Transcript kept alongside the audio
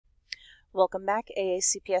Welcome back,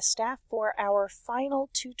 AACPS staff, for our final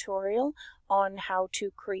tutorial on how to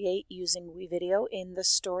create using WeVideo in the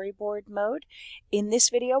storyboard mode. In this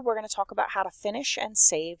video, we're going to talk about how to finish and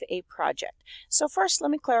save a project. So first, let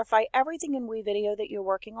me clarify, everything in WeVideo that you're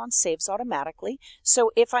working on saves automatically.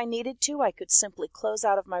 So if I needed to, I could simply close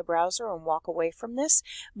out of my browser and walk away from this.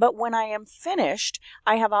 But when I am finished,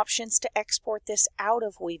 I have options to export this out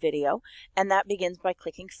of WeVideo, and that begins by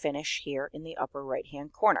clicking Finish here in the upper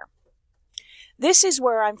right-hand corner. This is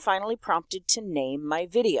where I'm finally prompted to name my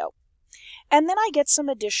video. And then I get some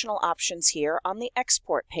additional options here on the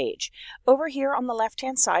export page. Over here on the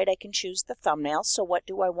left-hand side, I can choose the thumbnail. So what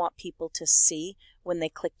do I want people to see when they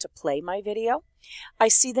click to play my video? I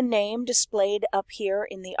see the name displayed up here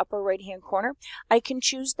in the upper right-hand corner. I can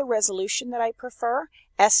choose the resolution that I prefer,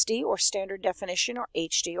 SD or standard definition, or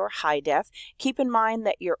HD or high def. Keep in mind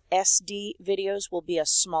that your SD videos will be a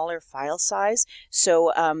smaller file size,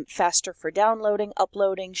 so faster for downloading,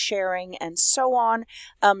 uploading, sharing, and so on.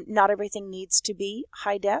 Not everything needs to be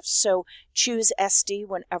high def, so choose SD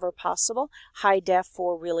whenever possible. High def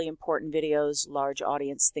for really important videos, large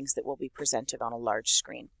audience, things that will be presented on a large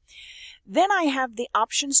screen. Then I have the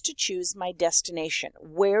options to choose my destination.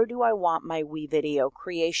 Where do I want my WeVideo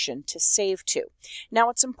creation to save to?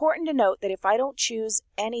 Now, it's important to note that if I don't choose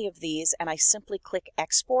any of these and I simply click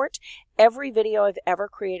Export, every video I've ever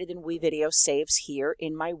created in WeVideo saves here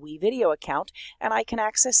in my WeVideo account, and I can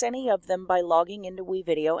access any of them by logging into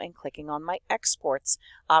WeVideo and clicking on my Exports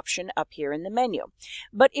option up here in the menu.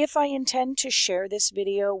 But if I intend to share this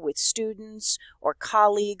video with students or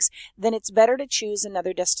colleagues, then it's better to choose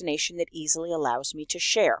another destination that easily allows me to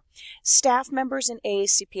share. Staff members in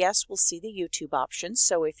AACPS will see the YouTube options,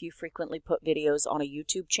 so if you frequently put videos on a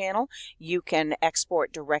YouTube channel, you can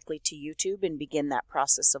export directly to YouTube and begin that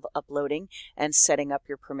process of uploading and setting up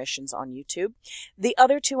your permissions on YouTube. The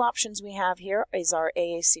other two options we have here is our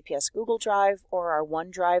AACPS Google Drive or our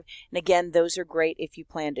OneDrive, and again, those are great if you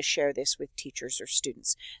plan to share this with teachers or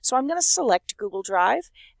students. So I'm going to select Google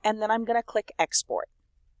Drive, and then I'm going to click Export.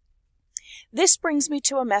 This brings me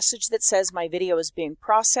to a message that says my video is being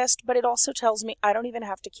processed, but it also tells me I don't even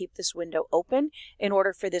have to keep this window open in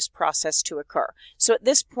order for this process to occur. So at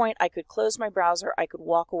this point, I could close my browser, I could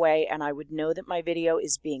walk away, and I would know that my video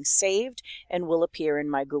is being saved and will appear in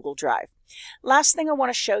my Google Drive. Last thing I want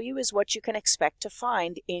to show you is what you can expect to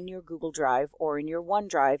find in your Google Drive or in your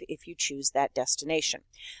OneDrive if you choose that destination.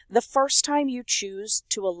 The first time you choose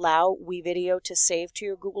to allow WeVideo to save to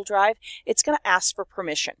your Google Drive, it's going to ask for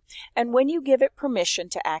permission. And when you give it permission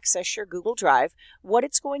to access your Google Drive, what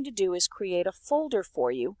it's going to do is create a folder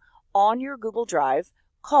for you on your Google Drive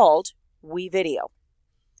called WeVideo.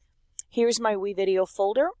 Here's my WeVideo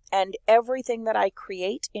folder, and everything that I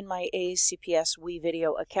create in my AACPS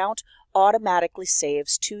WeVideo account automatically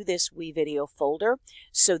saves to this WeVideo folder.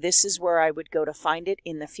 So this is where I would go to find it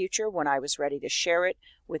in the future when I was ready to share it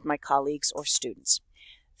with my colleagues or students.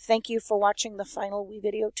 Thank you for watching the final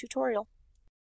WeVideo tutorial.